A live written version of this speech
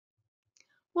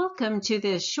Welcome to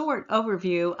this short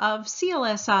overview of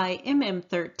CLSI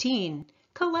MM13,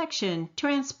 Collection,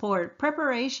 Transport,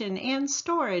 Preparation, and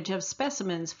Storage of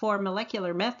Specimens for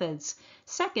Molecular Methods,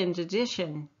 2nd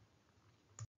edition.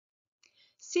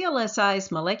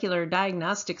 CLSI's Molecular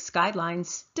Diagnostics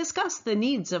Guidelines discuss the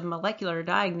needs of molecular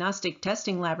diagnostic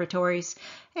testing laboratories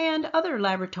and other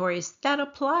laboratories that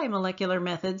apply molecular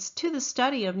methods to the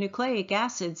study of nucleic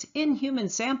acids in human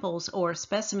samples or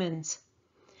specimens.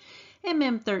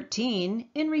 MM13,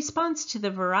 in response to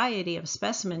the variety of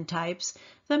specimen types,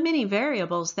 the many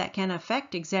variables that can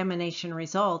affect examination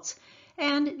results,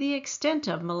 and the extent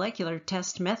of molecular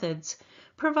test methods,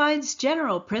 provides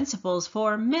general principles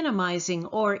for minimizing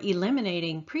or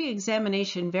eliminating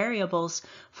pre-examination variables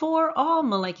for all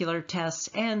molecular tests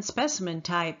and specimen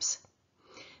types.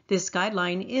 This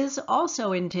guideline is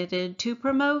also intended to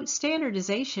promote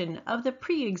standardization of the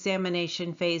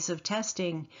pre-examination phase of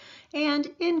testing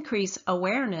and increase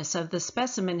awareness of the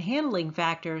specimen handling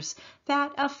factors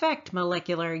that affect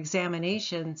molecular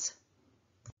examinations.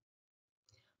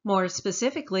 More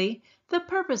specifically, the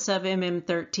purpose of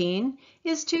MM13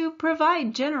 is to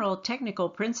provide general technical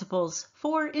principles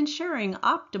for ensuring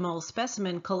optimal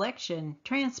specimen collection,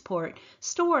 transport,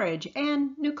 storage,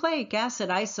 and nucleic acid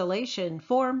isolation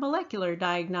for molecular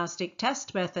diagnostic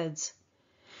test methods.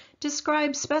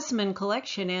 Describe specimen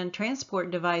collection and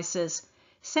transport devices,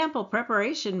 sample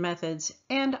preparation methods,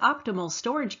 and optimal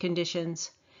storage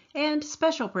conditions, and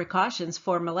special precautions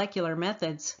for molecular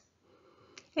methods.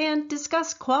 And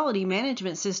discuss quality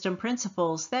management system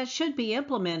principles that should be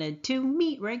implemented to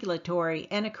meet regulatory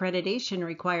and accreditation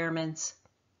requirements.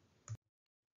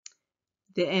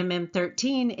 The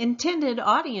MM13 intended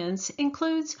audience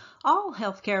includes all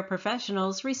healthcare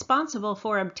professionals responsible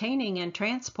for obtaining and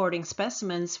transporting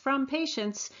specimens from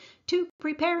patients to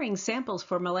preparing samples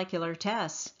for molecular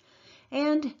tests,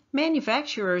 and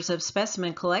manufacturers of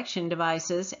specimen collection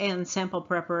devices and sample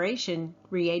preparation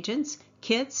reagents,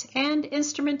 kits, and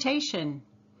instrumentation.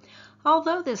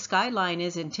 Although this guideline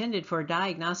is intended for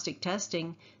diagnostic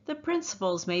testing, the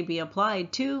principles may be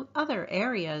applied to other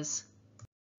areas.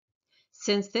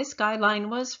 Since this guideline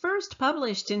was first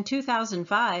published in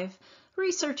 2005,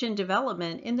 research and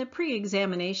development in the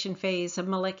pre-examination phase of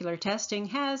molecular testing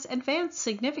has advanced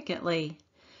significantly,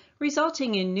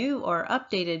 resulting in new or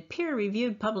updated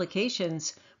peer-reviewed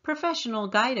publications, professional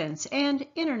guidance, and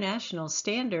international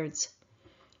standards.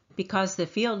 Because the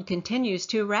field continues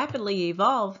to rapidly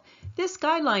evolve, this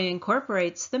guideline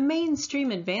incorporates the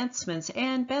mainstream advancements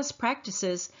and best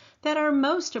practices that are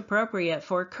most appropriate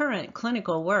for current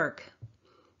clinical work.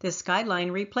 This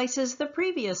guideline replaces the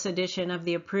previous edition of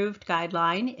the approved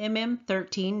guideline,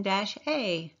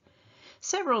 MM13-A.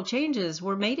 Several changes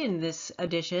were made in this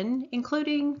edition,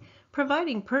 including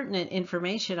providing pertinent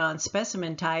information on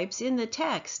specimen types in the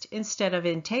text instead of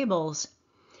in tables,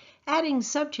 adding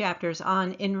subchapters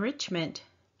on enrichment,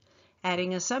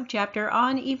 adding a subchapter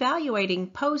on evaluating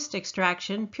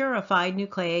post-extraction purified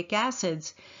nucleic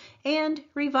acids, and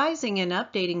revising and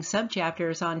updating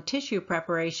subchapters on tissue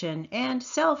preparation and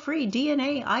cell-free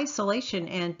DNA isolation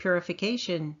and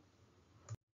purification.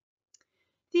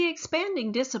 The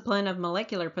expanding discipline of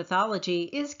molecular pathology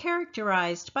is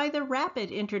characterized by the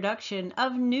rapid introduction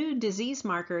of new disease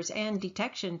markers and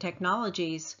detection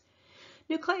technologies.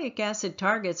 Nucleic acid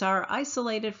targets are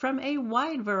isolated from a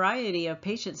wide variety of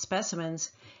patient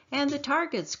specimens, and the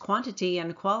target's quantity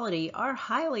and quality are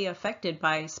highly affected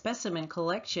by specimen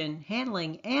collection,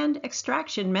 handling, and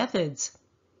extraction methods.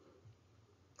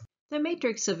 The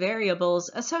matrix of variables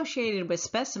associated with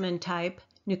specimen type,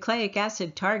 nucleic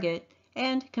acid target,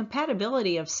 and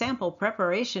compatibility of sample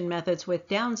preparation methods with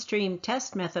downstream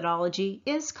test methodology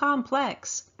is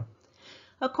complex.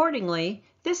 Accordingly,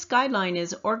 this guideline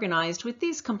is organized with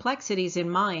these complexities in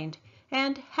mind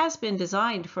and has been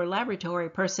designed for laboratory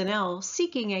personnel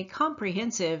seeking a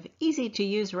comprehensive,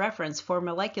 easy-to-use reference for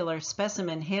molecular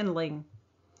specimen handling.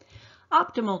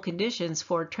 Optimal conditions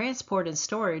for transport and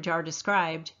storage are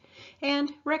described,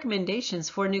 and recommendations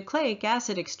for nucleic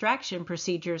acid extraction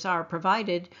procedures are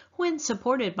provided when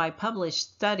supported by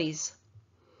published studies.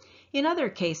 In other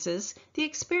cases, the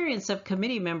experience of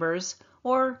committee members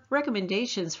or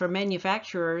recommendations for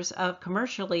manufacturers of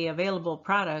commercially available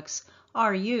products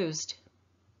are used.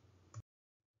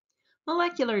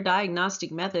 Molecular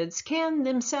diagnostic methods can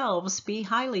themselves be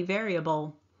highly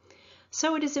variable,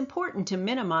 so it is important to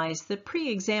minimize the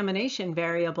pre-examination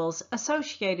variables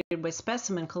associated with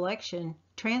specimen collection,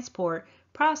 transport,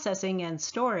 processing, and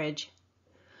storage.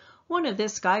 One of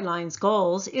this guideline's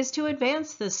goals is to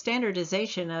advance the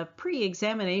standardization of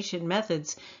pre-examination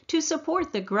methods to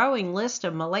support the growing list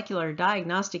of molecular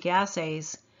diagnostic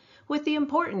assays, with the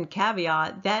important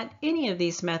caveat that any of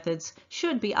these methods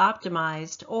should be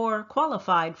optimized or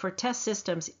qualified for test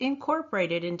systems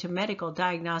incorporated into medical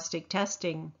diagnostic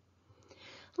testing.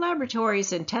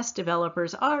 Laboratories and test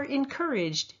developers are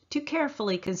encouraged to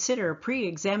carefully consider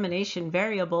pre-examination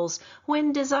variables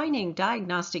when designing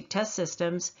diagnostic test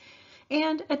systems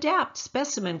and adapt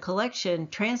specimen collection,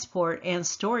 transport, and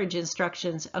storage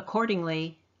instructions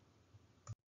accordingly.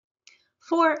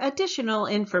 For additional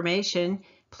information,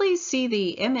 please see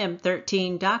the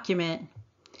MM13 document.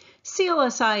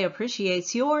 CLSI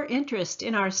appreciates your interest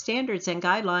in our standards and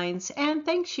guidelines and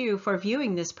thanks you for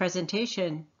viewing this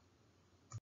presentation.